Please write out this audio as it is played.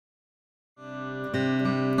Hi,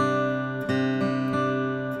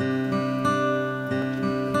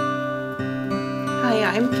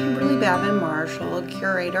 I'm Kimberly Babin Marshall,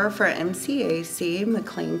 curator for MCAC,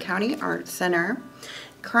 McLean County Art Center.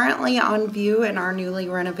 Currently on view in our newly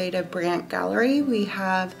renovated Brandt Gallery, we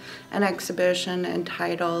have an exhibition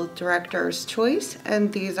entitled Director's Choice,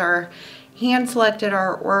 and these are hand-selected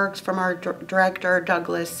artworks from our director,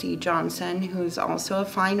 Douglas C. Johnson, who's also a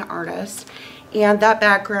fine artist. And that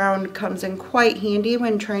background comes in quite handy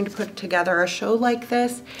when trying to put together a show like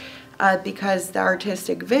this. Because the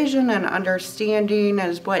artistic vision and understanding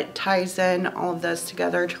is what ties in all of this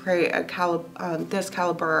together to create this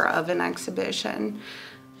caliber of an exhibition.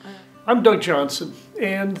 I'm Doug Johnson,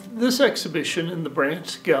 and this exhibition in the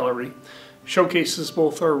Brandt Gallery showcases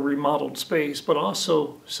both our remodeled space but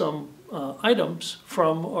also some items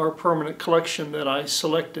from our permanent collection that I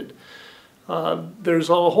selected. There's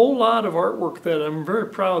a whole lot of artwork that I'm very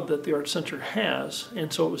proud that the Art Center has,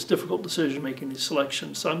 and so it was difficult decision making these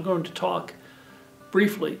selections. So I'm going to talk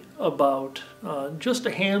briefly about just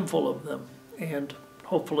a handful of them, and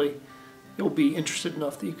hopefully you'll be interested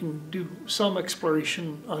enough that you can do some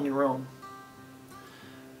exploration on your own.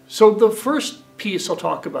 So the first piece I'll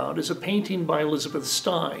talk about is a painting by Elizabeth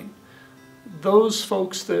Stein. Those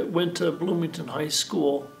folks that went to Bloomington High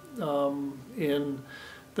School in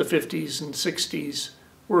the 50s and 60s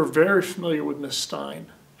were very familiar with Miss Stein.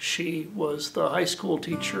 She was the high school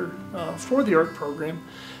teacher for the art program,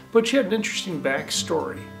 but she had an interesting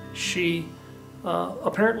backstory. She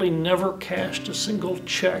apparently never cashed a single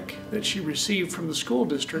check that she received from the school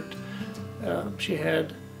district. She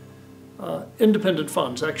had independent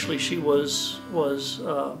funds. Actually, she was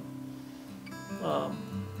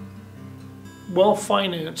well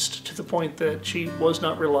financed to the point that she was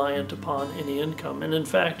not reliant upon any income, and in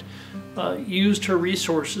fact used her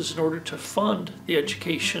resources in order to fund the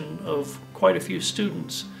education of quite a few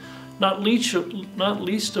students, not least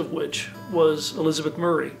of which was Elizabeth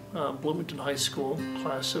Murray, Bloomington High School,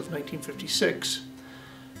 class of 1956,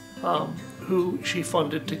 who she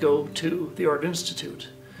funded to go to the Art Institute.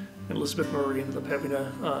 And Elizabeth Murray ended up having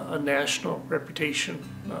a national reputation.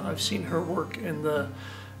 I've seen her work in the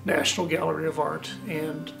National Gallery of Art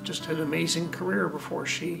and just had an amazing career before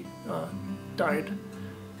she died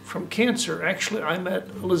from cancer. Actually, I met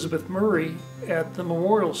Elizabeth Murray at the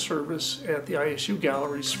memorial service at the ISU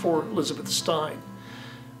Galleries for Elizabeth Stein.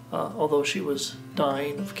 Although she was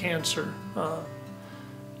dying of cancer,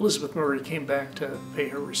 Elizabeth Murray came back to pay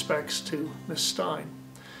her respects to Miss Stein.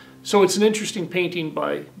 So it's an interesting painting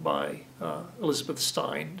by Elizabeth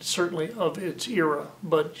Stein, certainly of its era,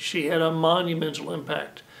 but she had a monumental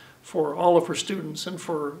impact for all of her students and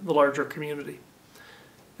for the larger community.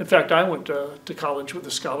 In fact, I went to college with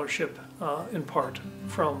a scholarship in part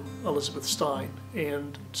from Elizabeth Stein,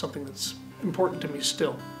 and something that's important to me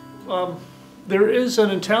still. There is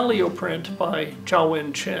an intaglio print by Chao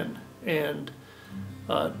Wen Chen, and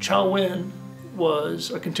Chao Wen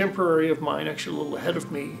was a contemporary of mine, actually a little ahead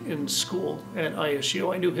of me in school at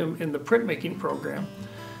ISU. I knew him in the printmaking program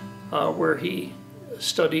where he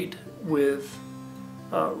studied with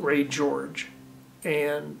Ray George,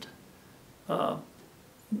 and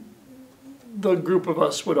the group of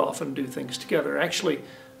us would often do things together. Actually,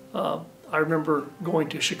 I remember going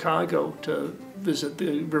to Chicago to visit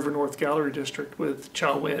the River North Gallery District with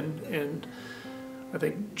Chao Wen and I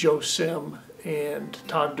think Joe Sim and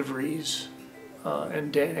Todd DeVries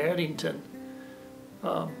and Dan Addington.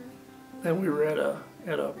 And we were at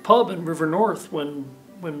a pub in River North when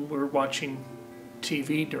we were watching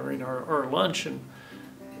TV during our lunch,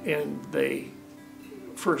 and they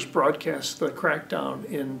first broadcast the crackdown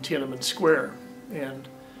in Tiananmen Square, and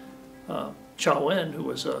Chao Wen, who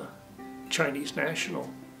was a Chinese national,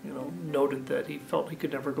 noted that he felt he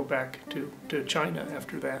could never go back to China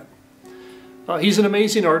after that. He's an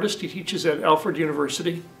amazing artist. He teaches at Alfred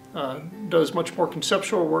University, does much more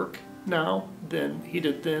conceptual work now than he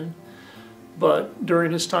did then, but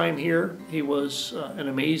during his time here he was an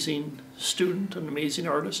amazing student, an amazing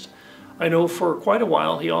artist. I know for quite a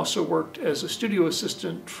while he also worked as a studio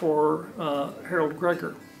assistant for Harold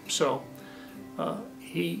Greger. So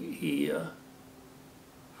he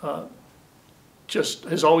just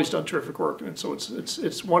has always done terrific work, and so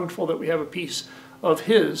it's wonderful that we have a piece of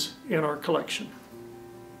his in our collection.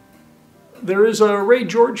 There is a Ray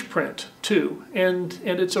George print too, and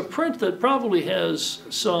it's a print that probably has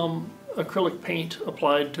some acrylic paint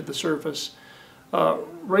applied to the surface.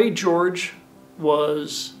 Ray George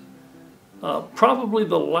was probably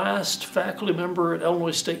the last faculty member at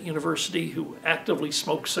Illinois State University who actively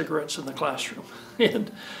smoked cigarettes in the classroom.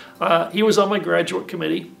 And he was on my graduate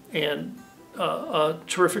committee, and a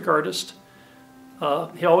terrific artist.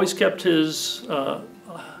 He always kept his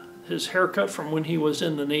haircut from when he was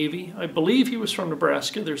in the Navy. I believe he was from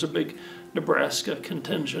Nebraska. There's a big Nebraska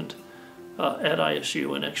contingent at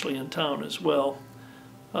ISU and actually in town as well.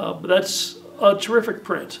 But that's a terrific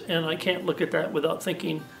print, and I can't look at that without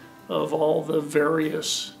thinking of all the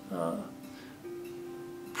various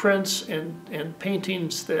prints and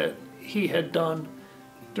paintings that he had done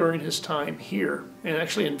during his time here, and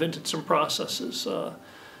actually invented some processes.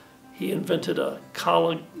 He invented a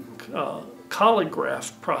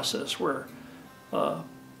collagraph process where a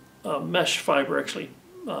mesh fiber, actually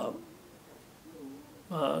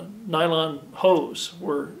nylon hose,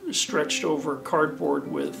 were stretched over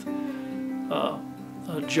cardboard with a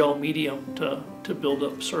gel medium to build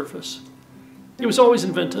up surface. He was always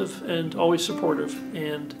inventive and always supportive,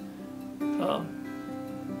 and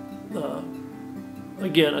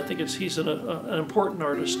again, I think he's an important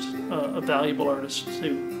artist, a valuable artist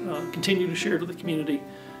to continue to share to the community,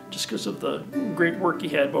 just because of the great work he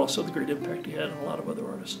had, but also the great impact he had on a lot of other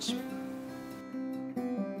artists.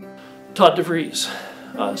 Todd DeVries.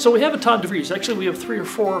 So we have a Todd DeVries. Actually, we have 3 or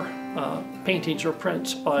 4 paintings or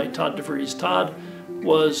prints by Todd DeVries. Todd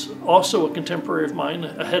was also a contemporary of mine,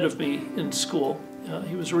 ahead of me in school.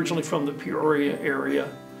 He was originally from the Peoria area.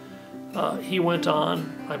 He went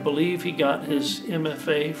on, I believe he got his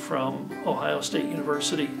MFA from Ohio State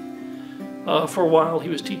University. For a while he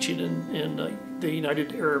was teaching in the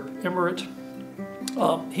United Arab Emirates.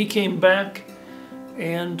 He came back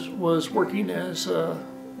and was working as a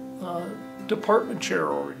department chair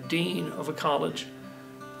or dean of a college,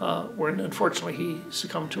 when unfortunately he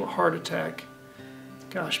succumbed to a heart attack,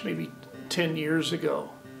 gosh, maybe 10 years ago.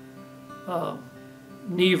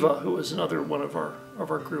 Neva, who was another one of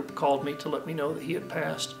our group, called me to let me know that he had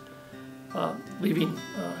passed, leaving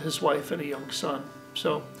his wife and a young son.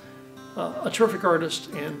 So a terrific artist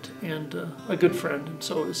and a good friend, and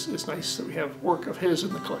so it's nice that we have work of his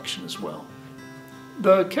in the collection as well.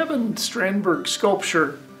 The Kevin Strandberg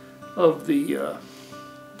sculpture of the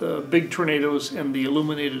big tornadoes and the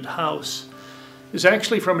illuminated house is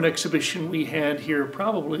actually from an exhibition we had here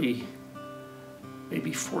probably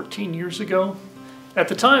maybe 14 years ago. At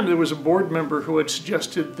the time, there was a board member who had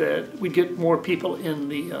suggested that we'd get more people in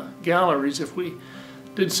the galleries if we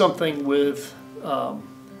did something with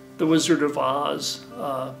The Wizard of Oz.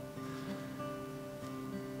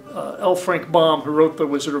 L. Frank Baum, who wrote the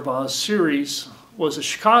Wizard of Oz series, was a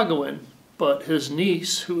Chicagoan, but his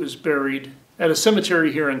niece, who is buried at a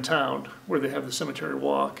cemetery here in town, where they have the cemetery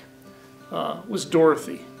walk, was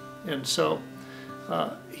Dorothy. And so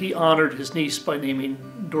he honored his niece by naming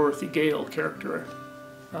Dorothy Gale character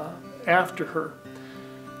after her.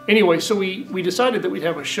 Anyway, so we decided that we'd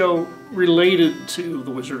have a show related to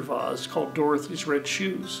The Wizard of Oz called Dorothy's Red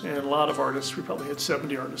Shoes. And a lot of artists, we probably had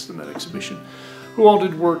 70 artists in that exhibition, who all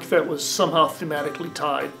did work that was somehow thematically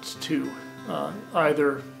tied to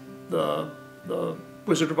either the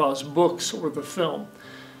Wizard of Oz books or the film.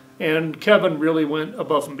 And Kevin really went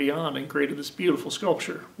above and beyond and created this beautiful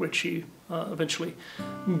sculpture, which he eventually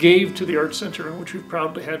gave to the Art Center, and which we've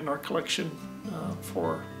proudly had in our collection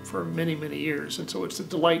for many, many years. And so it's a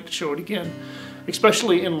delight to show it again,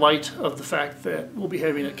 especially in light of the fact that we'll be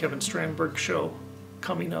having a Kevin Strandberg show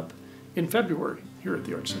coming up in February here at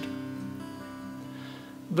the Art Center.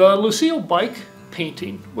 The Lucille Bike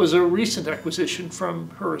painting was a recent acquisition from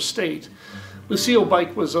her estate. Lucille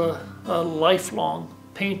Bike was a lifelong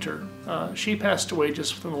painter. She passed away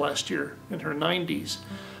just within the last year in her 90s,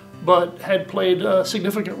 but had played a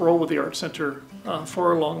significant role with the Art Center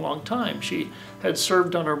for a long, long time. She had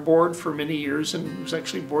served on our board for many years and was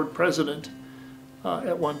actually board president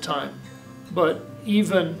at one time. But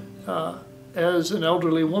even as an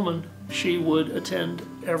elderly woman, she would attend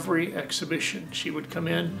every exhibition. She would come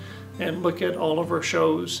in and look at all of our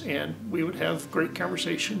shows, and we would have great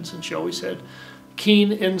conversations, and she always had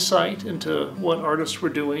keen insight into what artists were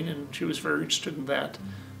doing, and she was very interested in that.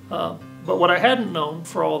 But what I hadn't known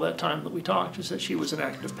for all that time that we talked is that she was an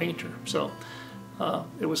active painter. So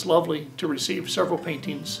it was lovely to receive several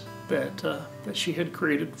paintings that she had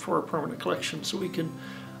created for a permanent collection, so we can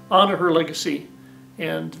honor her legacy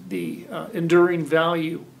and the enduring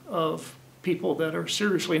value of people that are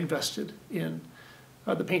seriously invested in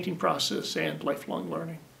the painting process and lifelong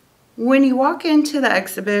learning. When you walk into the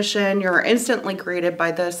exhibition, you're instantly greeted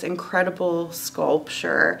by this incredible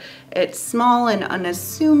sculpture. It's small and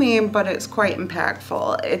unassuming, but it's quite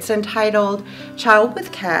impactful. It's entitled Child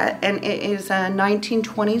with Cat, and it is a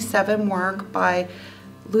 1927 work by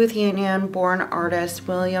Lithuanian-born artist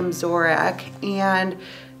William Zorach. And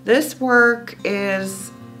this work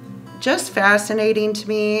is just fascinating to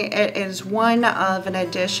me. It is one of an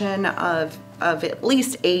addition of at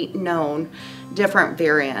least 8 known different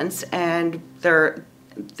variants, and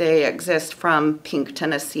they exist from pink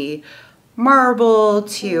Tennessee marble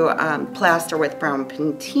to plaster with brown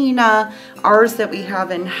patina. Ours that we have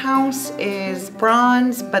in-house is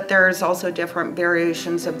bronze, but there's also different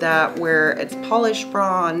variations of that where it's polished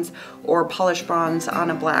bronze or polished bronze on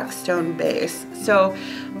a black stone base. So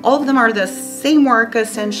all of them are the same work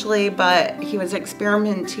essentially, but he was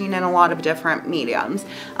experimenting in a lot of different mediums.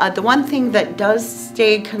 The one thing that does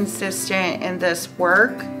stay consistent in this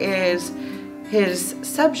work is his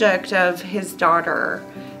subject of his daughter,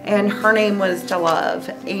 and her name was DeLove,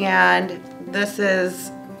 and this is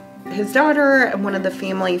his daughter and one of the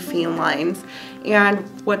family felines. And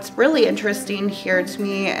what's really interesting here to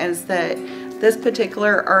me is that this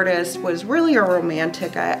particular artist was really a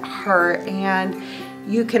romantic at heart, and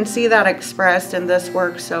you can see that expressed in this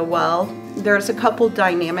work so well. There's a couple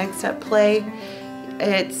dynamics at play.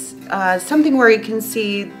 It's something where you can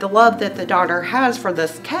see the love that the daughter has for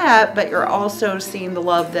this cat, but you're also seeing the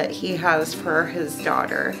love that he has for his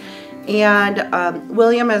daughter. And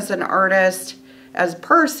William, as an artist, as a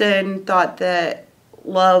person, thought that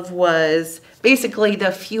love was basically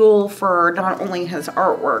the fuel for not only his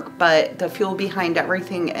artwork, but the fuel behind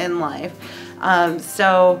everything in life.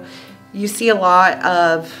 So you see a lot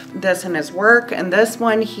of this in his work, and this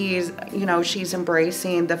one she's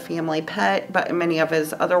embracing the family pet, but in many of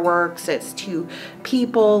his other works it's 2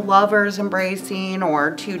 people, lovers embracing,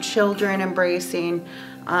 or 2 children embracing,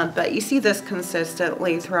 but you see this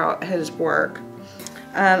consistently throughout his work.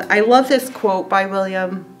 I love this quote by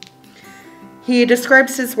William. He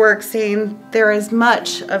describes his work saying, "There is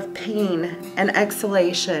much of pain and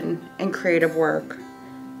exhalation in creative work,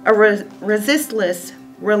 a resistless,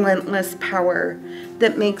 relentless power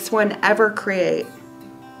that makes one ever create.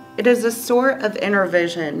 It is a sort of inner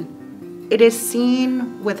vision. It is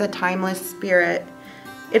seen with a timeless spirit.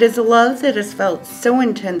 It is a love that is felt so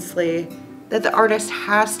intensely that the artist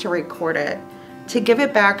has to record it, to give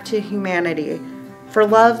it back to humanity. For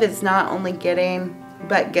love is not only getting,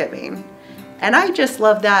 but giving." And I just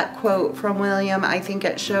love that quote from William. I think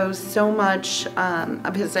it shows so much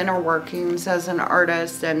of his inner workings as an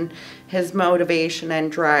artist and his motivation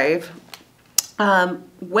and drive.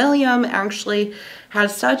 William actually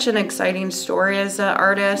has such an exciting story as an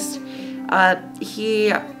artist.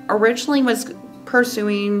 He originally was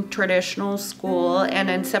pursuing traditional school, and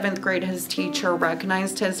in 7th grade his teacher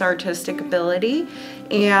recognized his artistic ability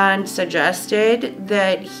and suggested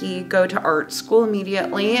that he go to art school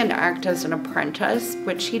immediately and act as an apprentice,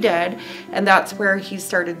 which he did, and that's where he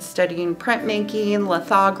started studying printmaking,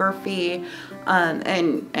 lithography,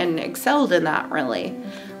 and excelled in that really.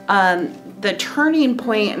 The turning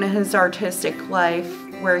point in his artistic life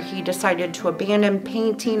where he decided to abandon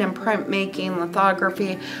painting and printmaking,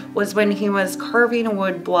 lithography, was when he was carving a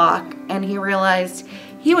wood block, and he realized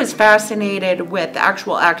he was fascinated with the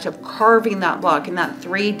actual act of carving that block and that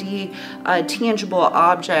 3D tangible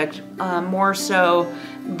object more so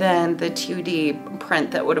than the 2D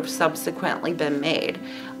print that would have subsequently been made.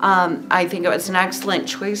 I think it was an excellent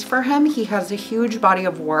choice for him. He has a huge body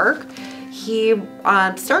of work. He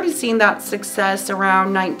started seeing that success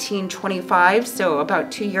around 1925, so about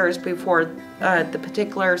 2 years before the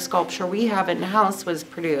particular sculpture we have in-house was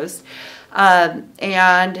produced.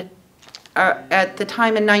 And at the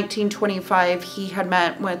time in 1925, he had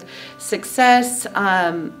met with success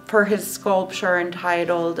for his sculpture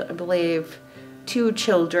entitled, I believe, 2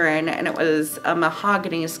 Children, and it was a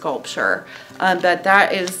mahogany sculpture. But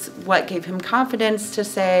that is what gave him confidence to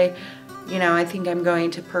say, you know, I think I'm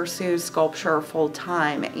going to pursue sculpture full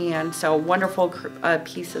time. And so wonderful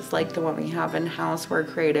pieces like the one we have in-house were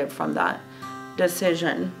created from that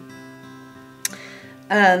decision.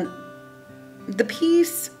 The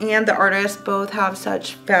piece and the artist both have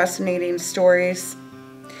such fascinating stories.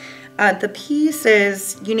 The piece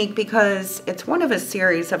is unique because it's one of a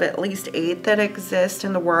series of at least 8 that exist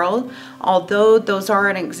in the world. Although those are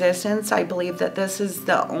in existence, I believe that this is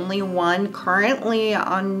the only one currently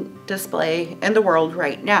on display in the world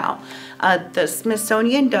right now. The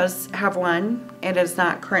Smithsonian does have one. It is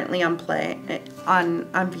not currently on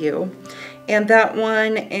view. And that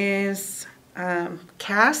one is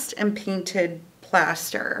cast and painted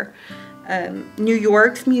plaster. New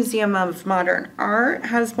York's Museum of Modern Art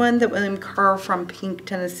has one that William carved from pink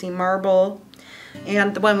Tennessee marble,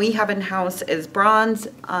 and the one we have in-house is bronze,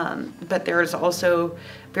 but there's also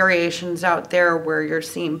variations out there where you're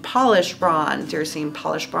seeing polished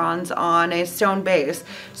bronze, on a stone base.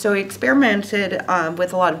 So he experimented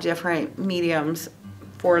with a lot of different mediums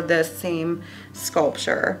for this same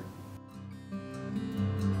sculpture.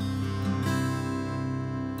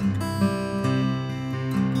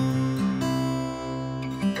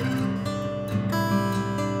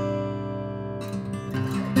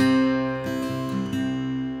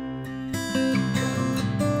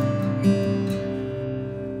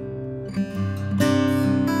 episode.